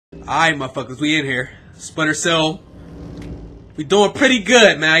Alright, motherfuckers, we in here. Splinter Cell. We doing pretty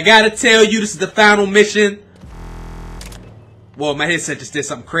good, man. I gotta tell you, this is the final mission. Well, my headset just did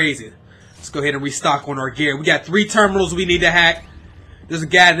something crazy. Let's go ahead and restock on our gear. We got 3 terminals we need to hack. There's a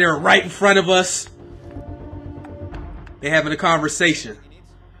guy there right in front of us. They having a conversation.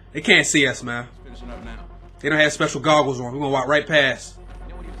 They can't see us, man. They don't have special goggles on. We're gonna walk right past.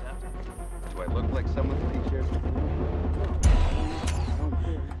 Do I look like someone that shares?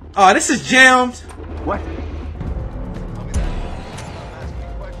 Oh, this is jammed. What?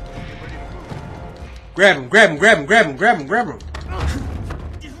 Grab him, grab him, grab him, grab him, grab him, grab him.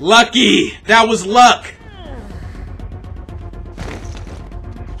 Lucky! That was luck!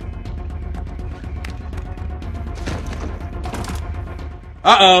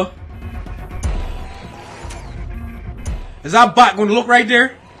 Uh-oh. Is our bot gonna look right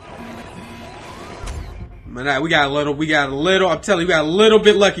there? Man, we got a little, I'm telling you, we got a little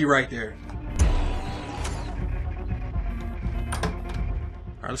bit lucky right there.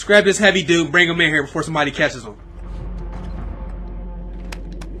 Alright, let's grab this heavy dude and bring him in here before somebody catches him.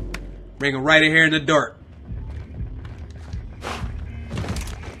 Bring him right in here in the dark.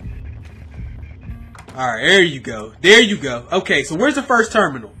 Alright, there you go. There you go. Okay, so where's the first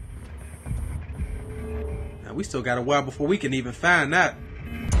terminal? Now, we still got a while before we can even find that.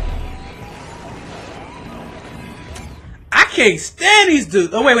 I can't stand these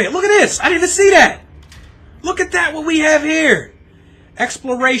dudes. Oh, wait, look at this. I didn't even see that. Look at that, what we have here.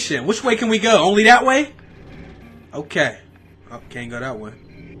 Exploration. Which way can we go? Only that way? Okay. Oh, can't go that way.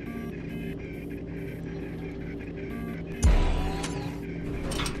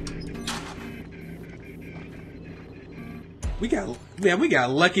 We got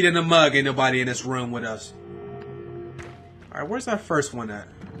lucky than a mug. Ain't nobody in this room with us. Alright, where's that first one at?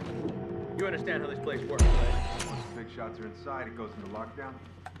 You understand how this place works, right? Once the big shots are inside, it goes into lockdown.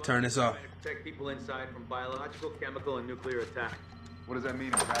 Turn this off. Protect people inside from biological, chemical, and nuclear attack. What does that mean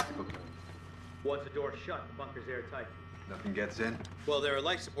in practical terms? Once the door's shut, the bunker's airtight. Nothing gets in? Well, there are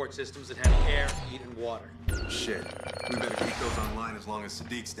life support systems that handle air, heat, and water. Shit. We better keep those online as long as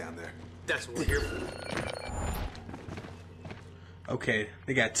Sadiq's down there. That's what we're here for. Okay,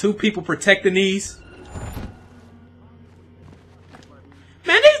 they got 2 people protecting these.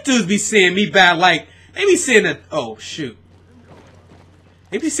 Man, these dudes be seeing me bad, like, they be seeing the, oh, shoot.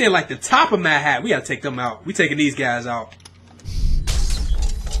 They be seeing, like, the top of my hat. We gotta take them out. We taking these guys out.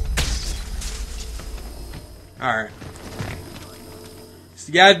 Alright. So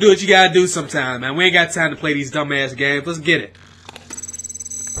you gotta do what you gotta do sometime, man. We ain't got time to play these dumbass games. Let's get it.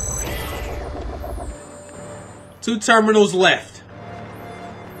 2 terminals left.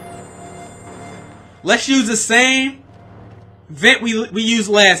 Let's use the same vent we used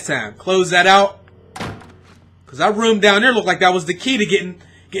last time. Close that out. Cause our room down there looked like that was the key to getting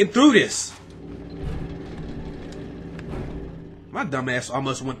through this. My dumbass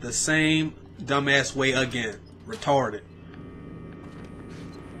almost went the same dumbass way again. Retarded.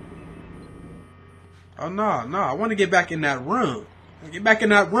 Oh no, I want to get back in that room. Get back in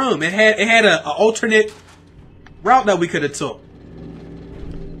that room. It had a alternate route that we could have took.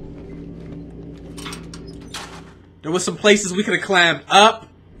 There was some places we could have climbed up.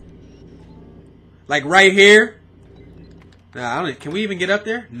 Like right here. Nah, I don't, can we even get up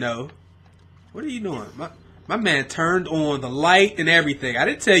there? No. What are you doing? My man turned on the light and everything. I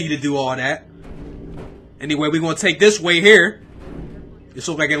didn't tell you to do all that. Anyway, we're going to take this way here. This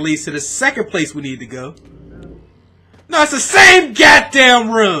looks like it leads to the second place we need to go. No, it's the same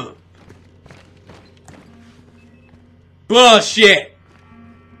goddamn room. Bullshit.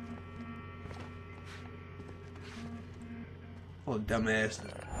 Oh, dumbass.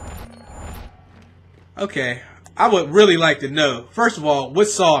 Okay, I would really like to know, first of all, what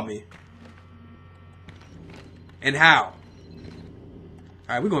saw me? And how?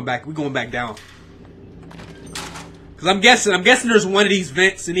 Alright, we're going back down. Cause I'm guessing there's one of these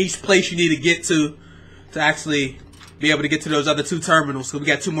vents in each place you need to get to actually be able to get to those other 2 terminals. So we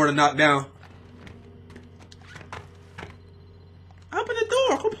got 2 more to knock down. Open the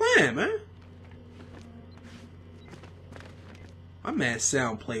door, quit playing, man. My man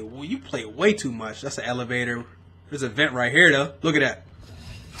you play way too much. That's an elevator. There's a vent right here though. Look at that.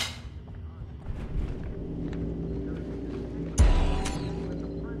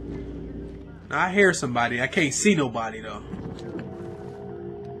 Now, I hear somebody. I can't see nobody though.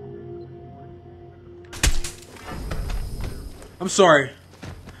 I'm sorry.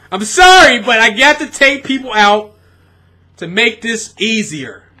 I'm sorry, but I got to take people out to make this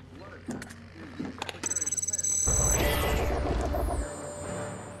easier.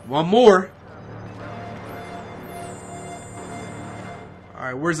 One more.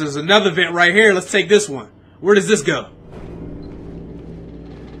 Alright, there's another vent right here. Let's take this one. Where does this go?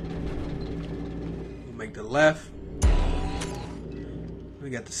 We'll make the left. We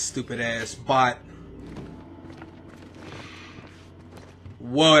got the stupid ass bot.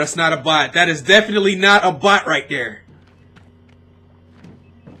 Whoa, that's not a bot. That is definitely not a bot right there.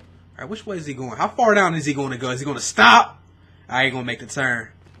 Alright, which way is he going? How far down is he going to go? Is he going to stop? I ain't going to make the turn.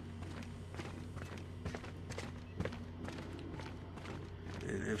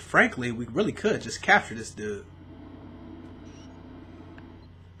 And frankly, we really could just capture this dude.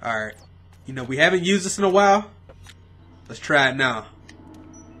 Alright. You know, we haven't used this in a while. Let's try it now.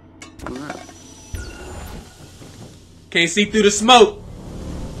 Can't see through the smoke.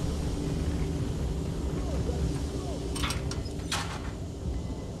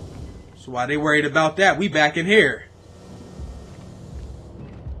 So while they worried about that, we back in here.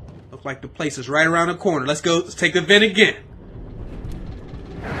 Look like the place is right around the corner. Let's go. Let's take the vent again.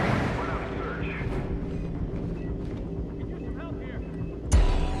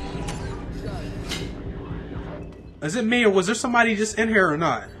 Is it me or was there somebody just in here or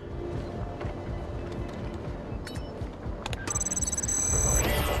not?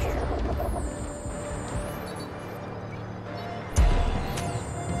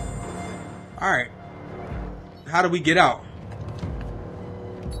 Alright. How do we get out?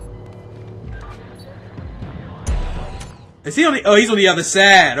 Is he on the... Oh, he's on the other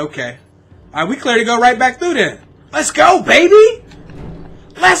side. Okay. Alright, we clear to go right back through then. Let's go, baby!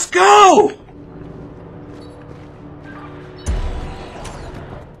 Let's go!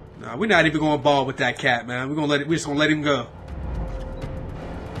 Nah, we're not even going to ball with that cat, man. We're just gonna let him go.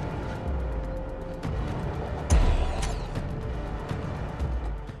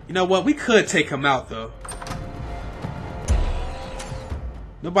 You know what? We could take him out, though.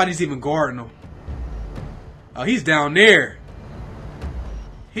 Nobody's even guarding him. Oh, he's down there.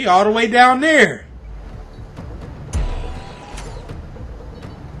 He all the way down there.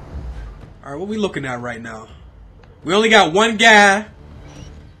 Alright, what we looking at right now? We only got one guy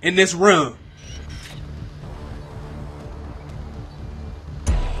in this room.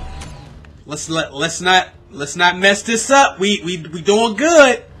 Let's not mess this up. We doing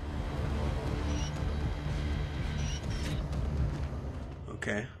good.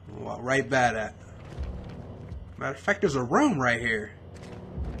 Okay, we'll walk right by that. Matter of fact, there's a room right here.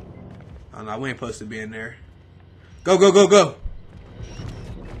 Oh no, we ain't supposed to be in there. Go, go, go, go.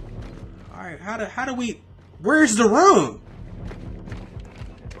 Alright, how do we... Where's the room?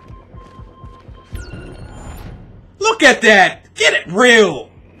 Look at that! Get it real!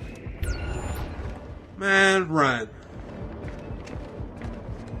 Man, run.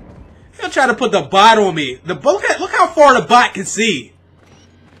 He'll try to put the bot on me. Look how far the bot can see.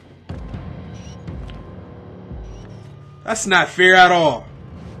 That's not fair at all.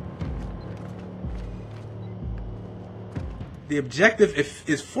 The objective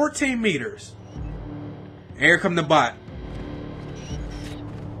is 14 meters. And here come the bot.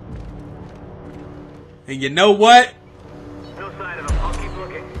 And you know what? No sign of him. I'll keep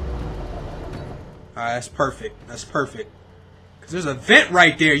looking. Alright, that's perfect. That's perfect. Because there's a vent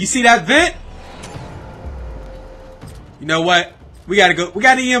right there. You see that vent? You know what? We gotta go. We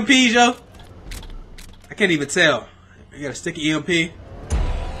got EMPs, yo. I can't even tell. We got a sticky EMP. We're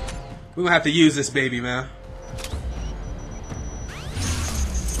gonna have to use this baby, man.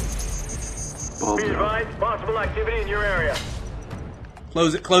 Be advised, possible activity in your area.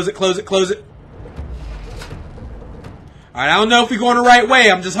 Close it, close it, close it, close it. Alright, I don't know if we're going the right way.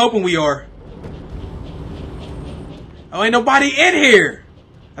 I'm just hoping we are. Oh, ain't nobody in here.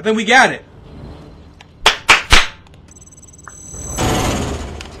 I think we got it.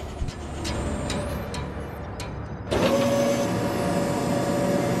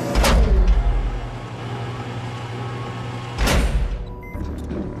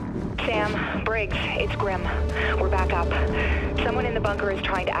 Sam, Briggs, it's Grim. We're back up. Someone in the bunker is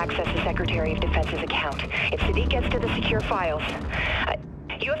trying to access the Secretary of Defense's account. If Sadiq gets to the secure files,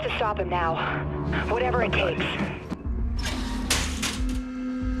 you have to stop him now. Whatever it takes.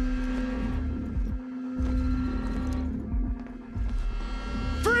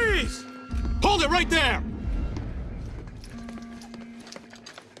 Freeze! Hold it right there!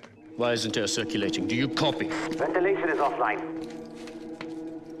 Why isn't air circulating? Do you copy? Ventilation is offline.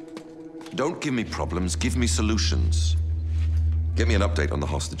 Don't give me problems, give me solutions. Get me an update on the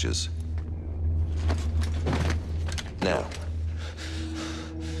hostages. Now,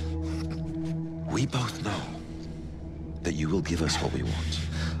 we both know that you will give us what we want.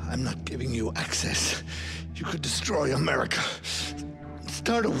 I'm not giving you access. You could destroy America.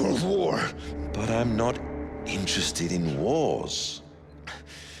 Start a world war. But I'm not interested in wars.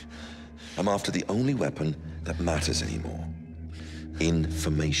 I'm after the only weapon that matters anymore.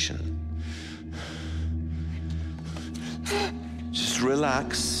 Information. Just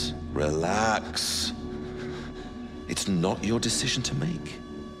relax. Relax. It's not your decision to make.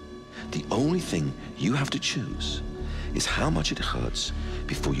 The only thing you have to choose is how much it hurts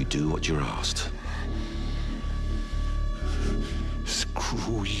before you do what you're asked.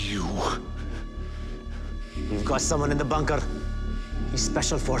 Screw you. We've got someone in the bunker. He's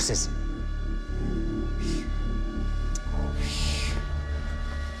Special Forces.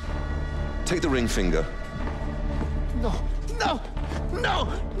 Take the ring finger. No, no, no,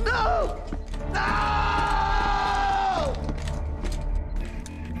 no! No!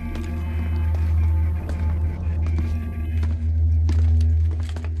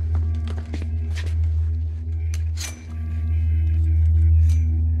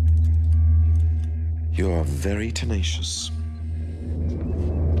 You are very tenacious.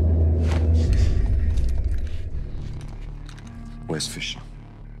 Where's Fisher?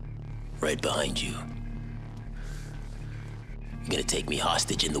 Right behind you. You gonna take me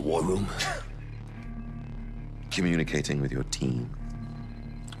hostage in the war room? Communicating with your team.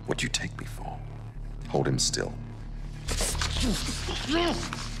 What do you take me for? Hold him still.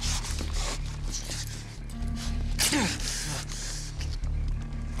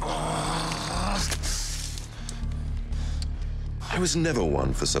 I was never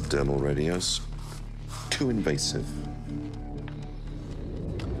one for subdermal radios. Too invasive.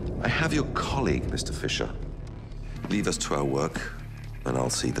 I have your colleague, Mr. Fisher. Leave us to our work, and I'll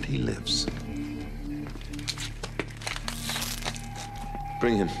see that he lives.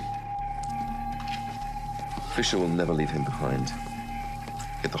 Bring him. Fisher will never leave him behind.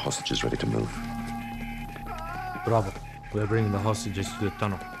 Get the hostages ready to move. Bravo. We're bringing the hostages to the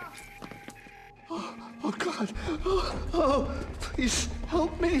tunnel. Oh, God. Oh, please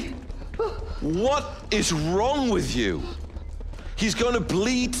help me. What is wrong with you? He's going to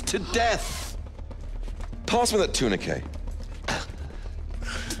bleed to death. Pass me that tourniquet.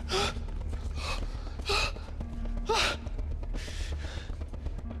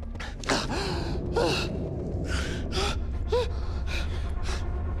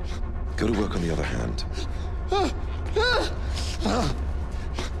 Go to work on the other hand.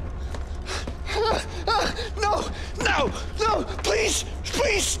 No, no, no, please,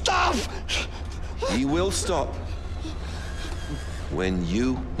 please stop. He will stop when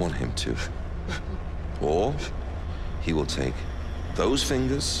you want him to. Or he will take those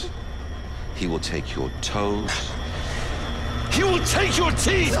fingers, he will take your toes, he will take your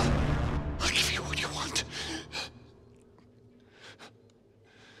teeth! I'll give you what you want.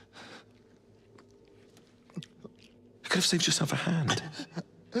 You could have saved yourself a hand.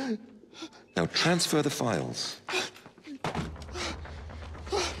 Now transfer the files.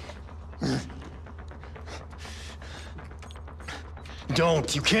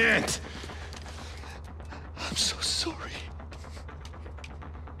 Don't, you can't. I'm so sorry.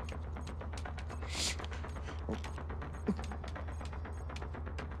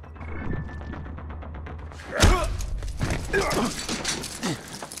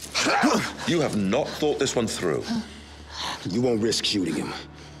 You have not thought this one through. You won't risk shooting him.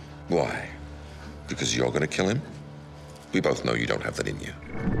 Why? Because you're gonna kill him? We both know you don't have that in you.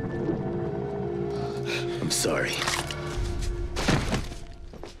 I'm sorry.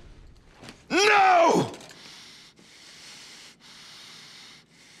 No!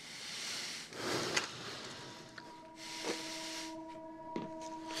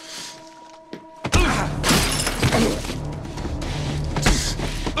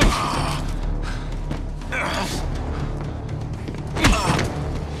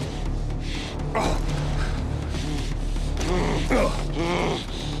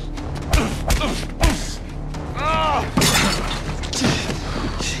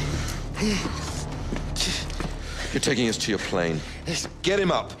 You're taking us to your plane. Get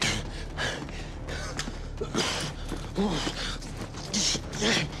him up.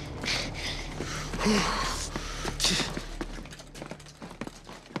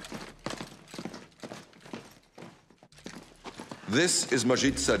 This is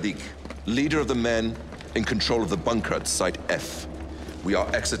Majid Sadiq, leader of the men in control of the bunker at Site F. We are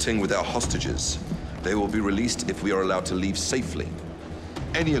exiting with our hostages. They will be released if we are allowed to leave safely.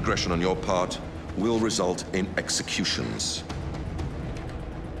 Any aggression on your part will result in executions.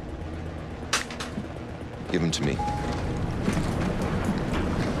 Give him to me.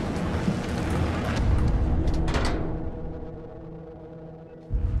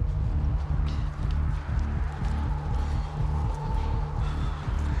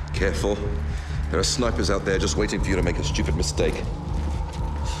 Careful. There are snipers out there just waiting for you to make a stupid mistake.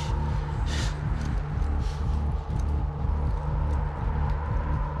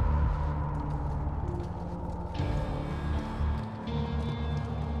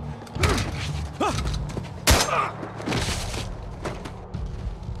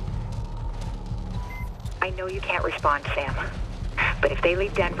 I know you can't respond, Sam. But if they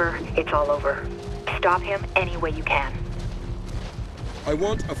leave Denver, it's all over. Stop him any way you can. I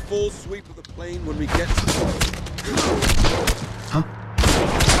want a full sweep of the plane when we get to... Huh?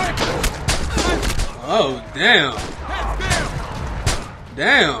 Oh, damn.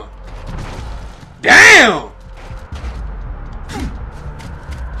 Damn. Damn!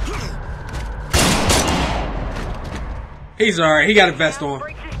 He's alright. He got a vest on.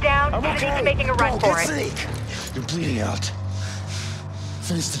 Briggs is down. Siddiq's making a run for it. You're bleeding out.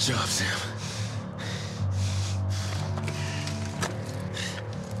 Finish the job, Sam.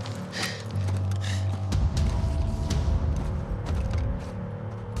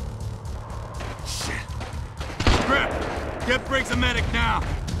 Get Briggs a medic now.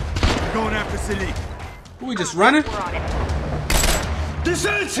 We're going after Siddiq. Are we just running? We're on it.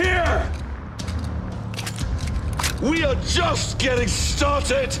 Descent here! We are just getting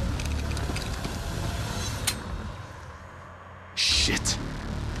started! Shit.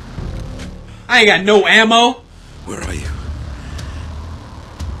 I ain't got no ammo. Where are you?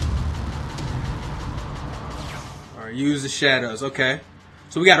 Alright, use the shadows. Okay.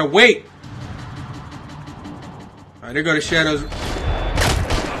 So we gotta wait. Alright, there go the shadows.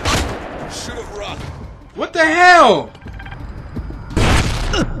 Should have run. What the hell?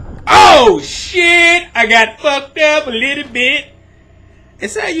 Oh, shit! I got fucked up a little bit.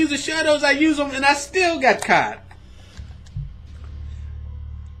 Instead of using shadows, I use them and I still got caught.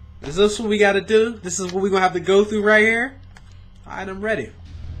 Is this what we gotta do? This is what we're gonna have to go through right here? Alright, I'm ready.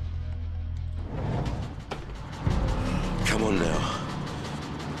 Come on now.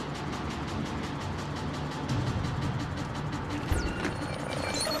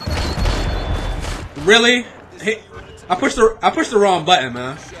 Really? Hey, I pushed the wrong button,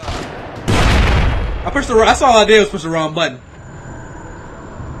 man. That's all I did was push the wrong button.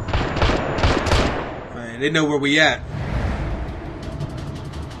 Man, they know where we at.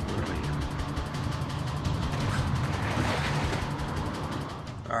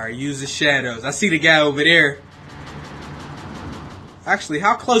 Alright, use the shadows. I see the guy over there. Actually,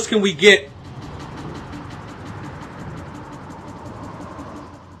 how close can we get?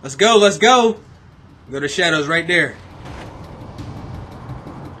 Let's go, let's go. Go to shadows right there.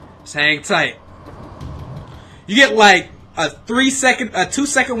 Just hang tight. You get like a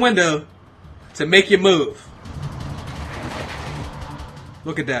 2-second window to make your move.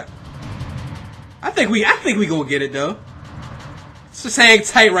 Look at that. I think we gonna get it though. Let's just hang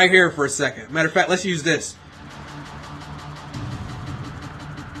tight right here for a second. Matter of fact, let's use this.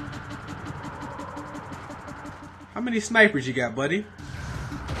 How many snipers you got, buddy?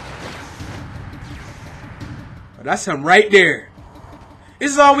 Oh, that's him right there.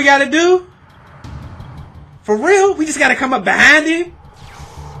 This is all we gotta do? For real? We just gotta come up behind him?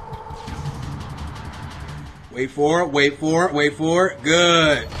 Wait for it, wait for it, wait for it.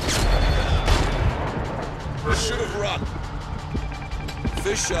 Good. Should have run.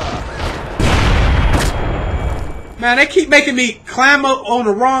 Fisher. Man, they keep making me climb up on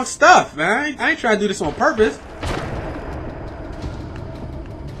the wrong stuff, man. I ain't trying to do this on purpose.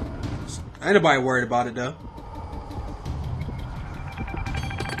 Ain't nobody worried about it, though.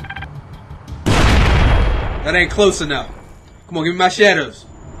 That ain't close enough. Come on, give me my shadows.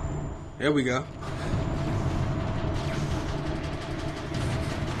 There we go.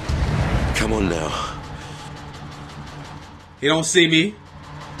 Come on now. He don't see me.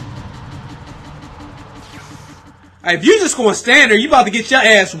 Hey, if you just gonna stand there, you about to get your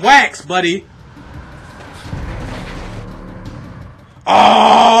ass waxed, buddy.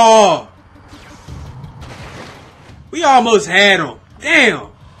 Oh! We almost had him.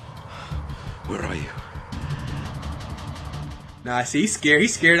 Damn. Where are you? Nah, see, he's scared.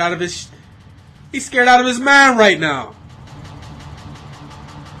 He's scared out of his mind right now.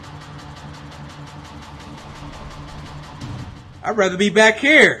 I'd rather be back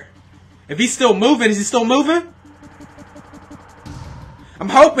here. If he's still moving, is he still moving? I'm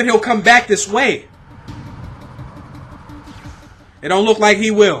hoping he'll come back this way. It don't look like he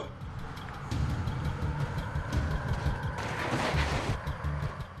will.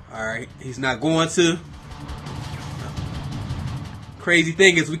 Alright, he's not going to. Crazy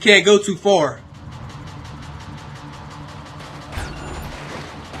thing is we can't go too far.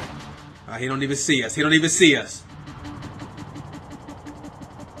 He don't even see us. He don't even see us.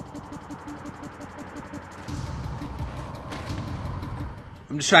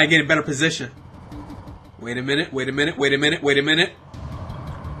 I'm just trying to get in a better position. Wait a minute, wait a minute, wait a minute, wait a minute.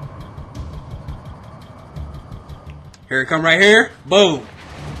 Here it come right here. Boom.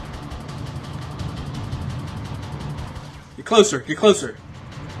 Get closer, get closer.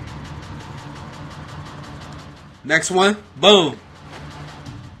 Next one. Boom.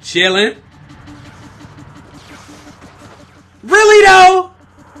 Chilling. Really though?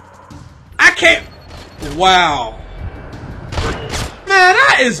 I can't. Wow. Man,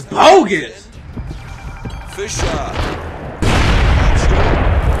 that is bogus. Fisher.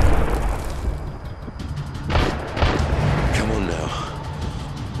 Come on now.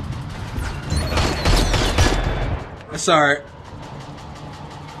 That's alright.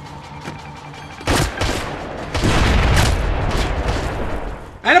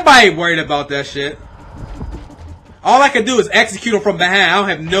 Ain't nobody worried about that shit. All I can do is execute him from behind. I don't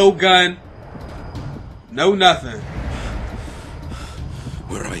have no gun. No nothing.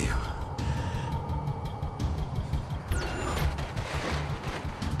 Where are you?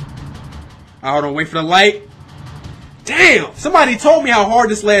 Hold on, wait for the light. Damn! Somebody told me how hard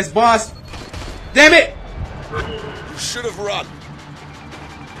this last boss. Damn it! You should have run.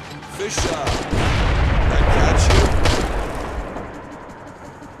 Fisher. That catch you?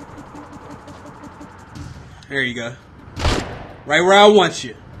 There you go. Right where I want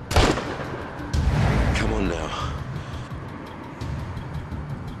you. Come on now.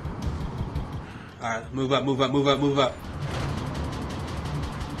 Alright, move up, move up, move up, move up.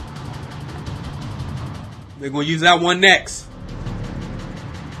 We're gonna use that one next.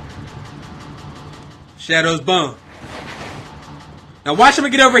 Shadow's bone. Now watch him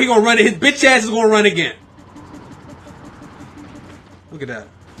get over here. He gonna run it. His bitch ass is gonna run again. Look at that.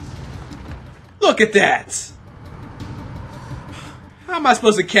 Look at that. How am I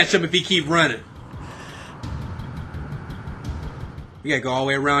supposed to catch him if he keep running? We gotta go all the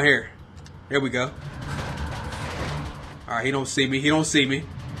way around here. There we go. Alright, he don't see me. He don't see me.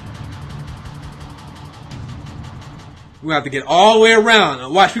 We have to get all the way around. Now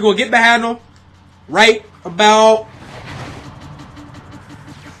watch, we're gonna get behind him. Right about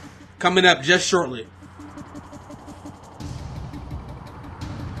coming up just shortly.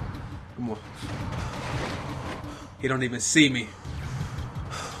 Come on. He don't even see me.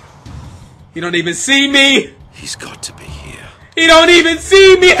 He don't even see me. He's got to be here. He don't even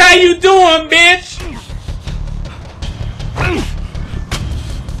see me. How you doing, bitch?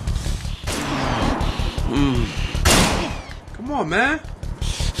 Come on, man.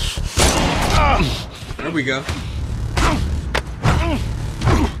 There we go.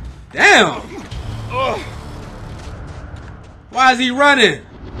 Damn. Why is he running?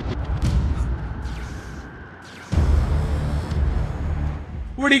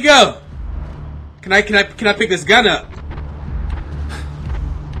 Where'd he go? Can I pick this gun up?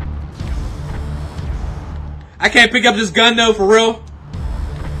 I can't pick up this gun though, for real.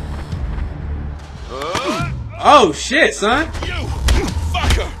 Oh shit, son. You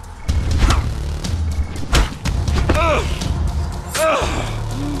fucker.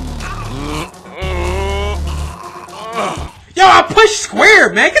 Yo, I pushed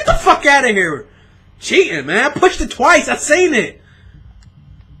square, man. Get the fuck out of here. Cheating, man. I pushed it twice. I seen it.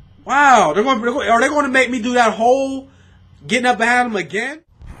 Wow, are they going to make me do that whole getting up behind him again?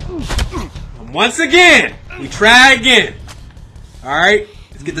 And once again, we try again. All right,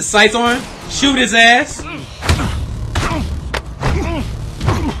 let's get the sights on him. Shoot his ass.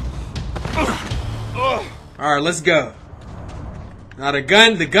 All right, let's go. Now the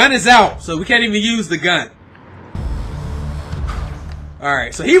gun is out, so we can't even use the gun. All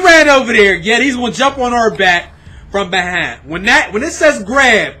right, so he ran over there. Yet he's gonna jump on our back from behind. When it says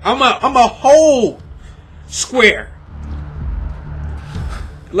grab, I'm a hold square.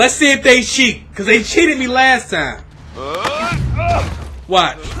 Let's see if they cheat, because they cheated me last time.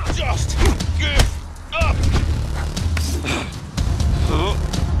 Watch. Just give up.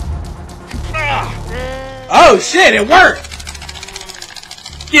 Oh shit, it worked.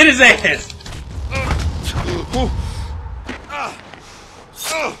 Get his ass.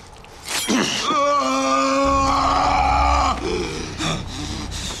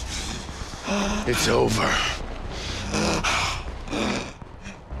 It's over.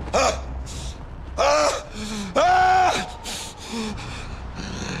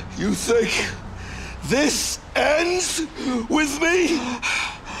 You think this ends with me?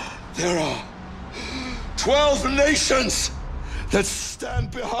 There are 12 nations that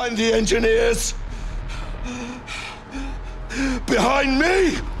stand behind the engineers. Behind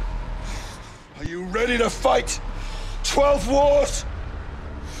me. Are you ready to fight 12 wars?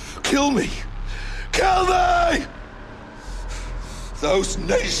 Kill me. Kill me! Those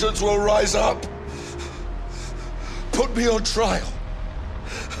nations will rise up. Put me on trial.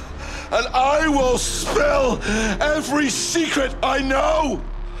 And I will spill every secret I know.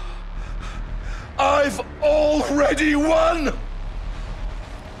 I've already won.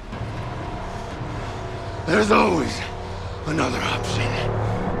 There's always another option.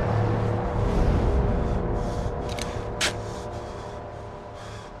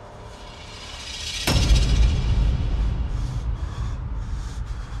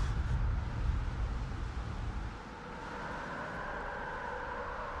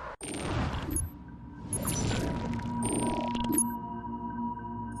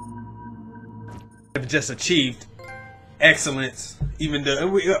 Have just achieved excellence, even though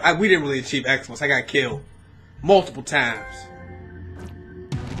we didn't really achieve excellence. I got killed multiple times.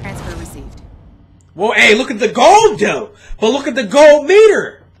 Transfer received. Well, hey, look at the gold though. But look at the gold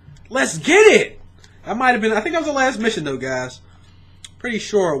meter. Let's get it. That might have been. I think that was the last mission though, guys. Pretty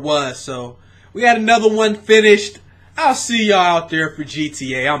sure it was. So we had another one finished. I'll see y'all out there for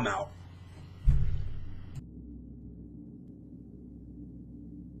GTA. I'm out.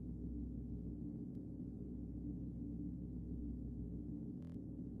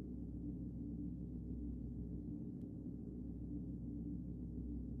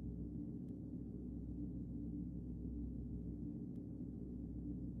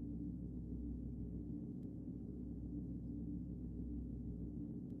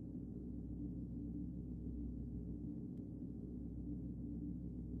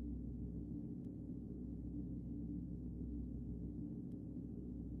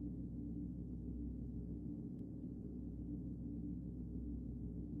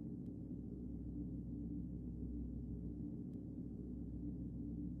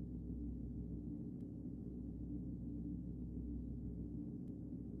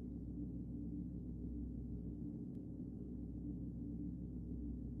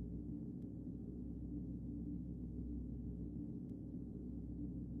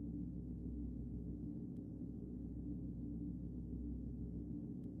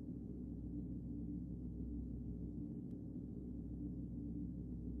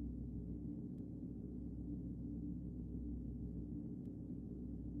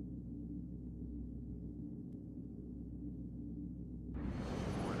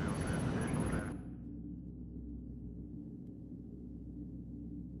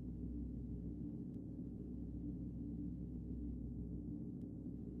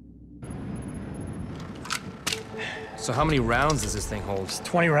 So how many rounds does this thing hold? It's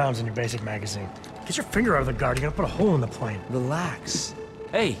 20 rounds in your basic magazine. Get your finger out of the guard. You're gonna put a hole in the plane. Relax.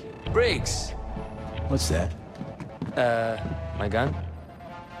 Hey, Briggs. What's that? My gun?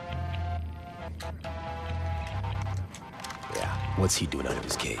 Yeah, what's he doing out of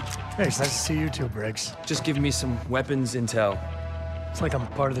his cage? Hey, it's nice to see you too, Briggs. Just giving me some weapons intel. It's like I'm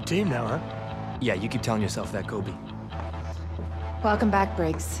part of the team now, huh? Yeah, you keep telling yourself that, Kobe. Welcome back,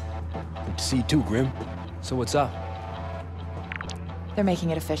 Briggs. Good to see you too, Grim. So what's up? They're making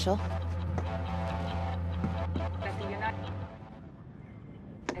it official. That the United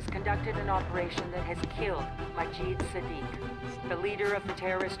has conducted an operation that has killed Majid Sadiq, the leader of the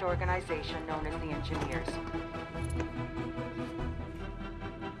terrorist organization known as the Engineers.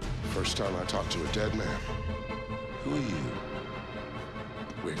 First time I talked to a dead man. Who are you?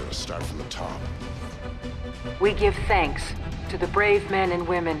 We're gonna start from the top. We give thanks to the brave men and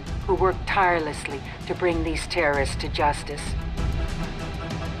women who work tirelessly to bring these terrorists to justice.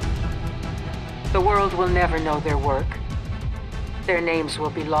 The world will never know their work. Their names will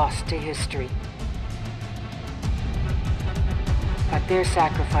be lost to history. But their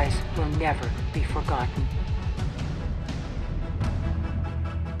sacrifice will never be forgotten.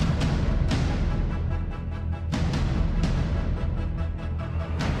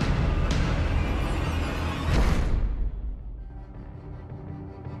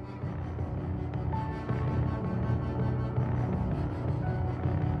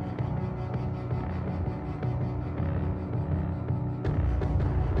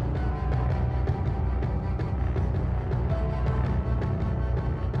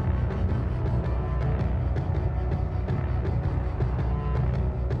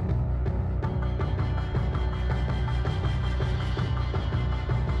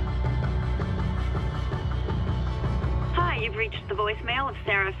 You've reached the voicemail of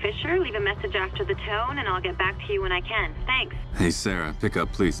Sarah Fisher. Leave a message after the tone, and I'll get back to you when I can. Thanks. Hey, Sarah, pick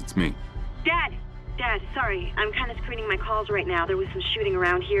up, please. It's me. Dad, sorry. I'm kind of screening my calls right now. There was some shooting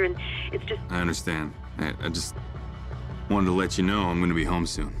around here, and it's just... I understand. I just wanted to let you know I'm going to be home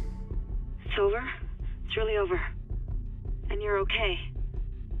soon. It's over? It's really over. And you're okay.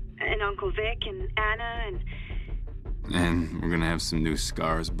 And Uncle Vic and Anna And we're going to have some new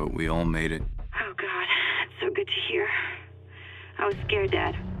scars, but we all made it. Oh, God. It's so good to hear. I was scared,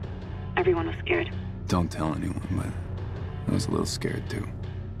 Dad. Everyone was scared. Don't tell anyone, but I was a little scared, too.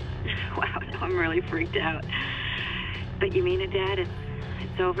 Wow, now I'm really freaked out. But you mean it, Dad?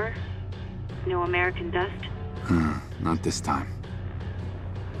 It's over? No American dust? Not this time.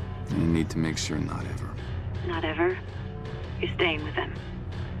 I need to make sure not ever. Not ever? You're staying with them.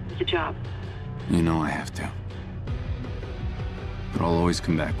 It's a job. You know I have to. But I'll always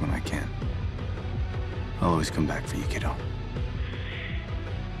come back when I can. I'll always come back for you, kiddo.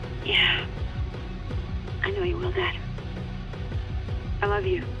 Yeah. I know you will, Dad. I love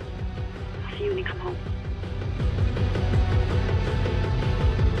you. I'll see you when you come home.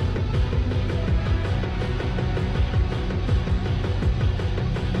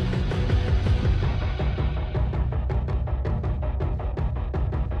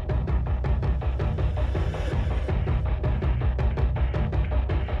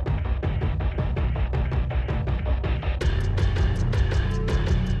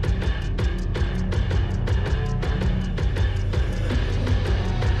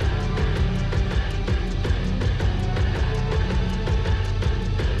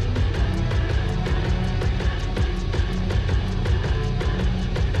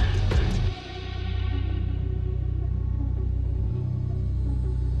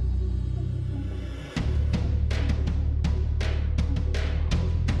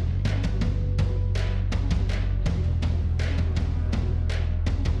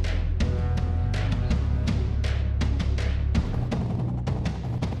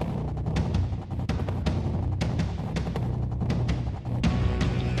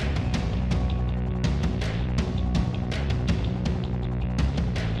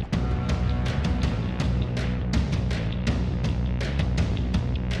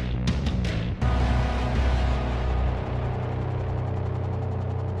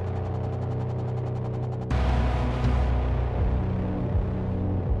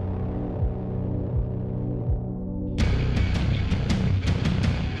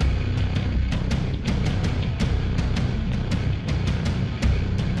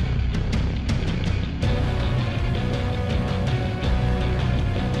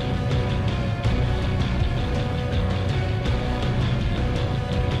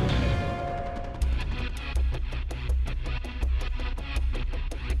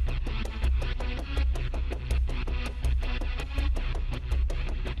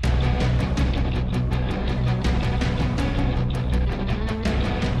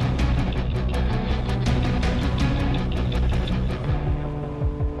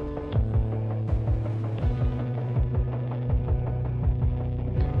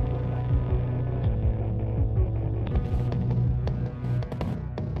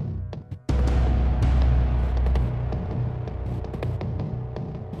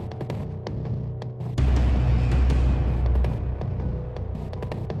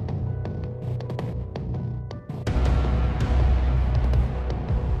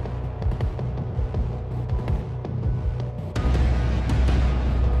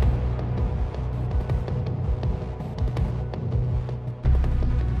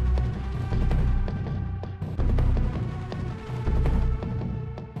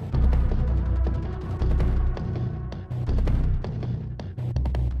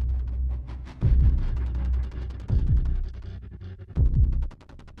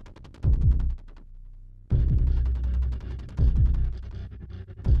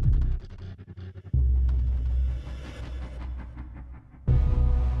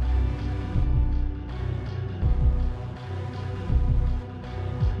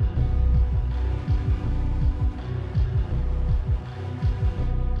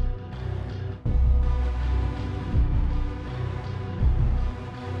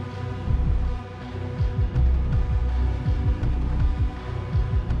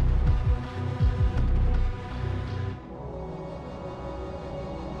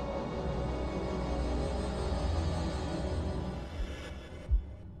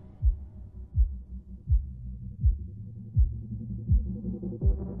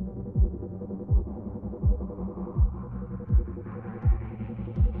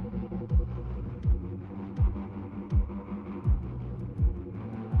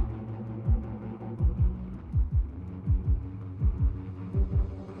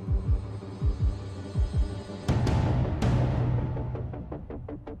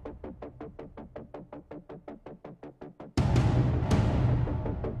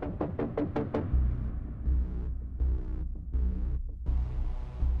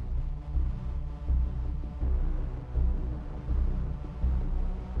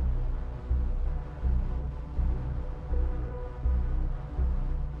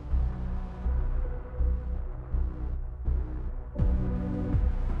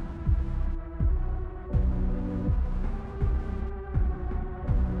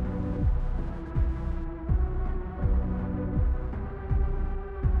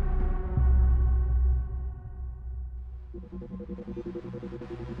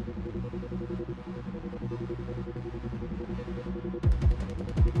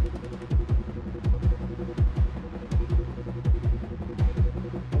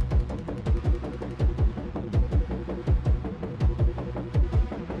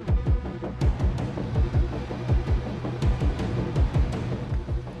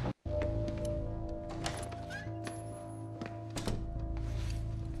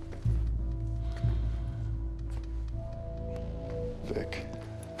 Vic.